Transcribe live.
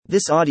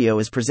This audio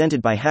is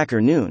presented by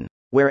Hacker Noon,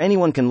 where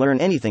anyone can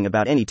learn anything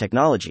about any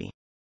technology.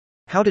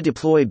 How to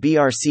deploy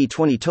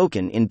BRC20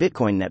 token in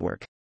Bitcoin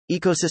network.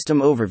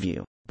 Ecosystem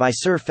overview by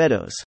Sir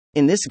Fedos.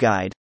 In this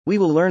guide, we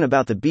will learn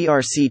about the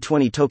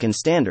BRC20 token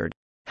standard,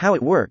 how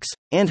it works,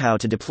 and how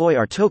to deploy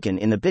our token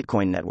in the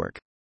Bitcoin network.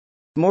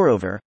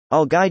 Moreover,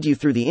 I'll guide you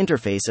through the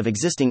interface of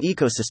existing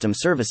ecosystem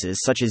services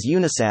such as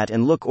Unisat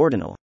and Look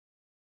Ordinal.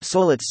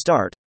 So let's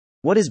start.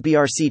 What is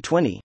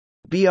BRC20?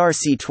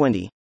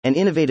 BRC20, an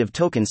innovative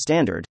token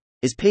standard,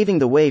 is paving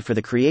the way for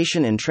the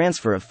creation and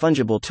transfer of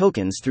fungible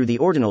tokens through the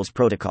Ordinals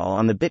protocol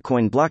on the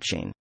Bitcoin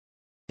blockchain.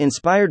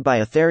 Inspired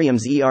by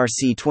Ethereum's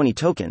ERC20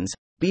 tokens,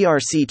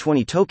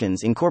 BRC20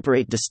 tokens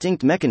incorporate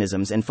distinct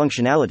mechanisms and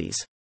functionalities.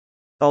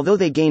 Although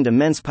they gained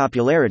immense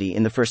popularity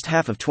in the first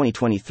half of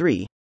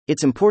 2023,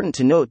 it's important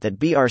to note that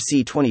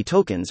BRC20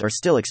 tokens are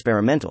still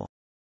experimental.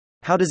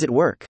 How does it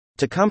work?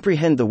 To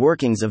comprehend the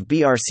workings of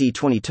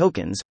BRC20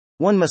 tokens,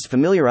 one must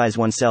familiarize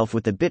oneself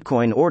with the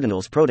Bitcoin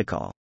Ordinals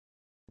protocol.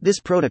 This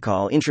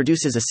protocol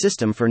introduces a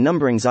system for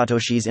numbering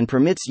satoshis and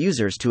permits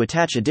users to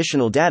attach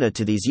additional data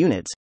to these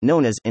units,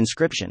 known as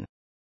inscription.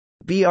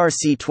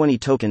 BRC20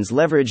 tokens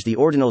leverage the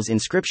Ordinals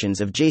inscriptions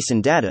of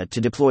JSON data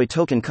to deploy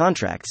token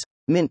contracts,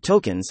 mint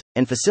tokens,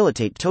 and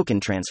facilitate token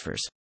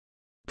transfers.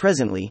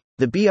 Presently,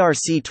 the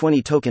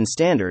BRC20 token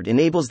standard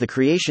enables the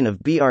creation of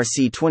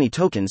BRC20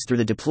 tokens through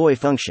the deploy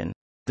function,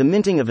 the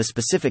minting of a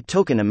specific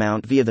token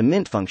amount via the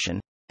mint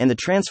function, and the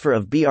transfer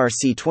of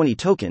BRC20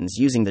 tokens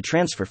using the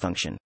transfer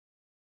function.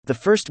 The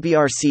first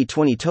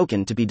BRC20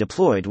 token to be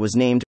deployed was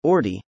named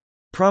Ordi,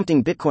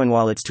 prompting Bitcoin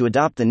wallets to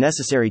adopt the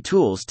necessary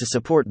tools to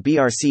support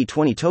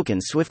BRC20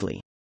 tokens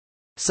swiftly.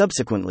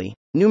 Subsequently,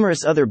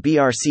 numerous other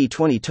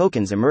BRC20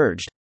 tokens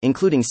emerged,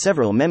 including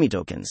several meme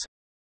tokens.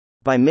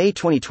 By May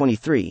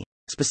 2023,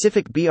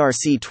 specific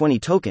BRC20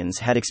 tokens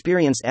had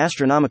experienced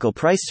astronomical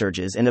price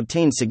surges and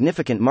obtained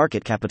significant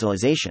market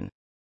capitalization.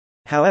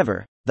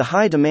 However, the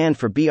high demand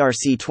for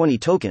BRC20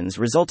 tokens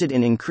resulted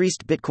in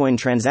increased Bitcoin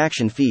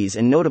transaction fees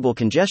and notable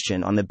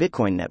congestion on the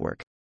Bitcoin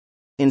network.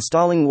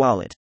 Installing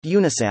wallet.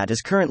 Unisat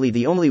is currently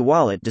the only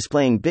wallet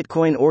displaying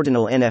Bitcoin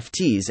Ordinal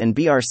NFTs and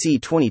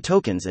BRC20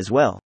 tokens as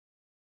well.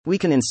 We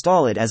can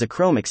install it as a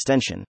Chrome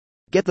extension.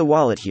 Get the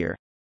wallet here.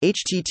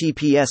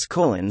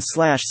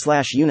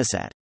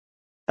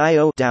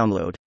 https://unisat.io.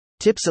 Download.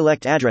 Tip: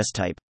 select address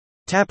type.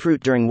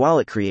 Taproot during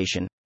wallet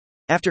creation.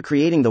 After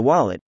creating the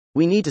wallet,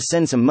 we need to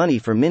send some money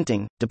for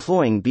minting,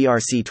 deploying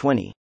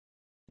BRC20.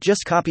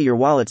 Just copy your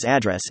wallet's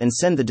address and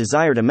send the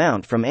desired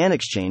amount from an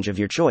exchange of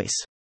your choice.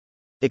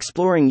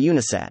 Exploring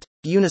Unisat.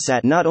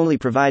 Unisat not only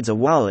provides a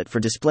wallet for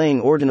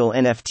displaying Ordinal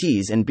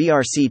NFTs and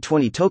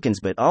BRC20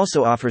 tokens but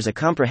also offers a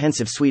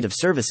comprehensive suite of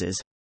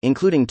services,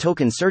 including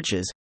token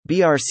searches,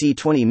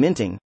 BRC20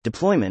 minting,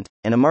 deployment,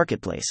 and a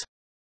marketplace.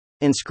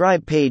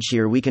 Inscribe page.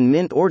 Here we can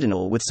mint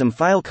Ordinal with some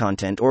file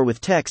content or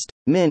with text,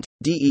 mint,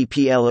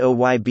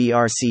 DEPLOY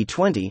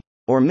BRC20,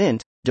 or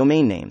mint,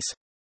 domain names.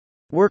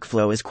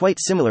 Workflow is quite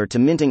similar to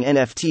minting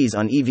NFTs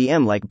on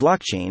EVM-like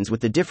blockchains, with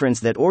the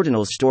difference that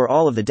Ordinals store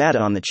all of the data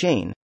on the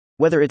chain,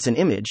 whether it's an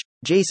image,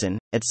 JSON,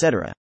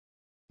 etc.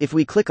 If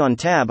we click on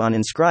tab on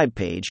Inscribe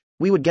page,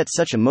 we would get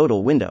such a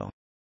modal window.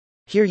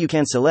 Here you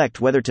can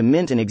select whether to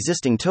mint an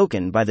existing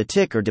token by the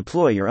tick or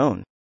deploy your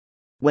own.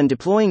 When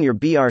deploying your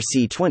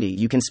BRC20,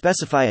 you can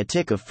specify a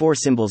tick of 4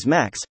 symbols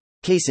max,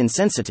 case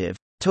insensitive,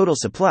 total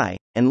supply,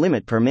 and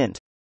limit per mint.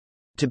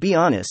 To be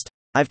honest,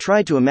 I've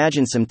tried to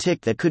imagine some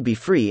tick that could be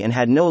free and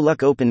had no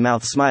luck. Open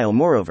mouth smile.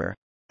 Moreover,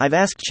 I've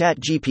asked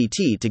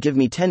ChatGPT to give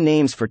me 10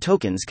 names for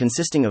tokens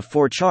consisting of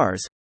 4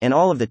 chars, and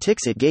all of the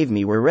ticks it gave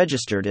me were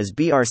registered as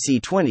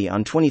BRC20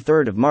 on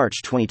 23rd of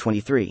March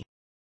 2023.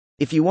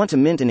 If you want to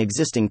mint an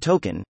existing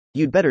token,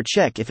 you'd better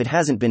check if it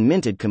hasn't been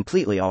minted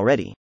completely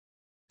already.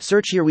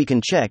 Search. Here we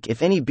can check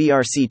if any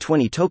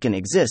BRC20 token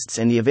exists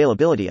and the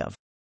availability of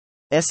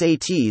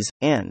SATs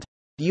and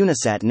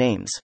Unisat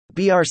names.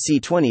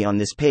 BRC20. On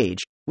this page,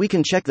 we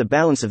can check the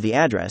balance of the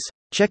address,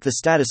 check the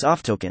status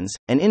of tokens,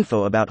 and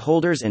info about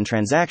holders and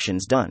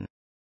transactions done.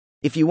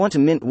 If you want to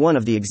mint one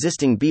of the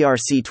existing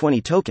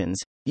BRC20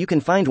 tokens, you can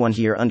find one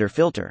here under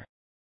Filter.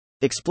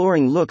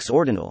 Exploring Looks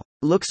Ordinal.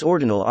 Looks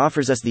Ordinal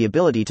offers us the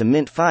ability to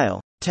mint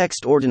file,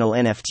 text Ordinal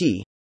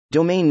NFT,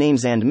 domain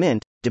names and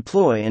mint,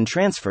 deploy and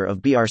transfer of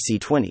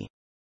BRC20.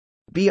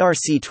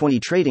 BRC20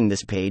 trading.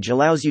 This page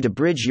allows you to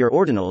bridge your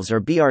Ordinals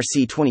or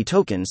BRC20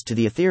 tokens to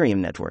the Ethereum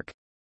network.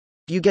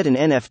 You get an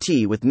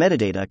NFT with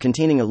metadata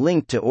containing a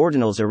link to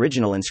Ordinal's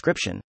original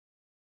inscription.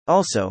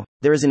 Also,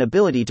 there is an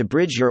ability to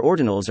bridge your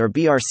Ordinals or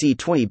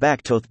BRC20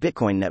 back to the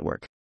Bitcoin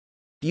network.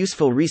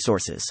 Useful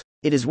resources.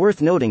 It is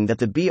worth noting that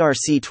the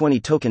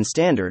BRC20 token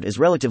standard is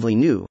relatively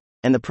new,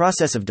 and the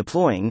process of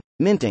deploying,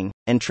 minting,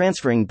 and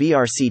transferring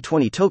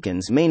BRC20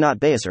 tokens may not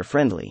be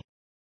user-friendly.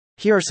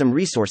 Here are some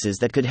resources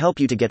that could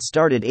help you to get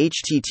started.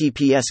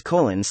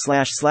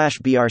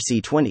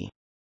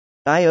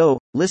 https://brc20.io,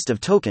 list of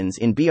tokens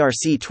in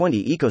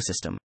BRC20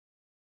 ecosystem.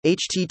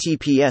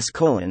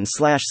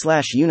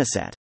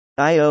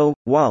 https://unisat.io,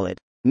 wallet,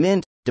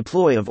 mint,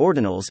 deploy of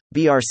Ordinals,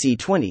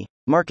 BRC20,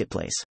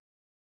 marketplace.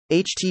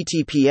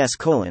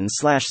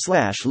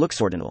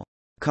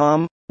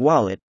 https://luxordinal.com,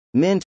 wallet,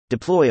 mint,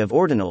 deploy of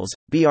ordinals,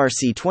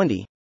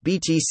 BRC20,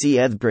 BTC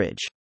ETH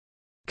bridge.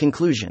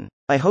 Conclusion.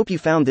 I hope you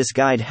found this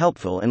guide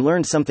helpful and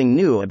learned something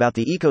new about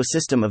the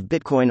ecosystem of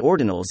Bitcoin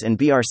ordinals and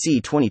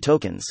BRC20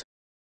 tokens.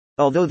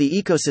 Although the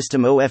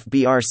ecosystem of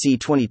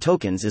BRC20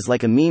 tokens is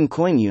like a meme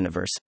coin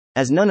universe,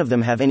 as none of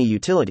them have any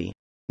utility,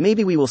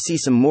 maybe we will see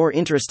some more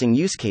interesting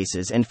use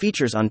cases and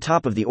features on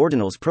top of the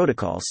ordinals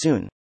protocol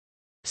soon.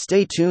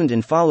 Stay tuned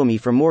and follow me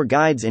for more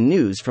guides and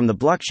news from the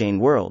blockchain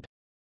world.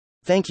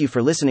 Thank you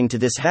for listening to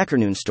this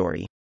HackerNoon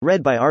story,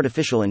 read by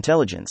Artificial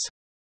Intelligence.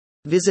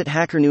 Visit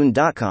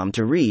hackerNoon.com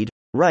to read,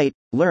 write,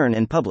 learn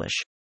and publish.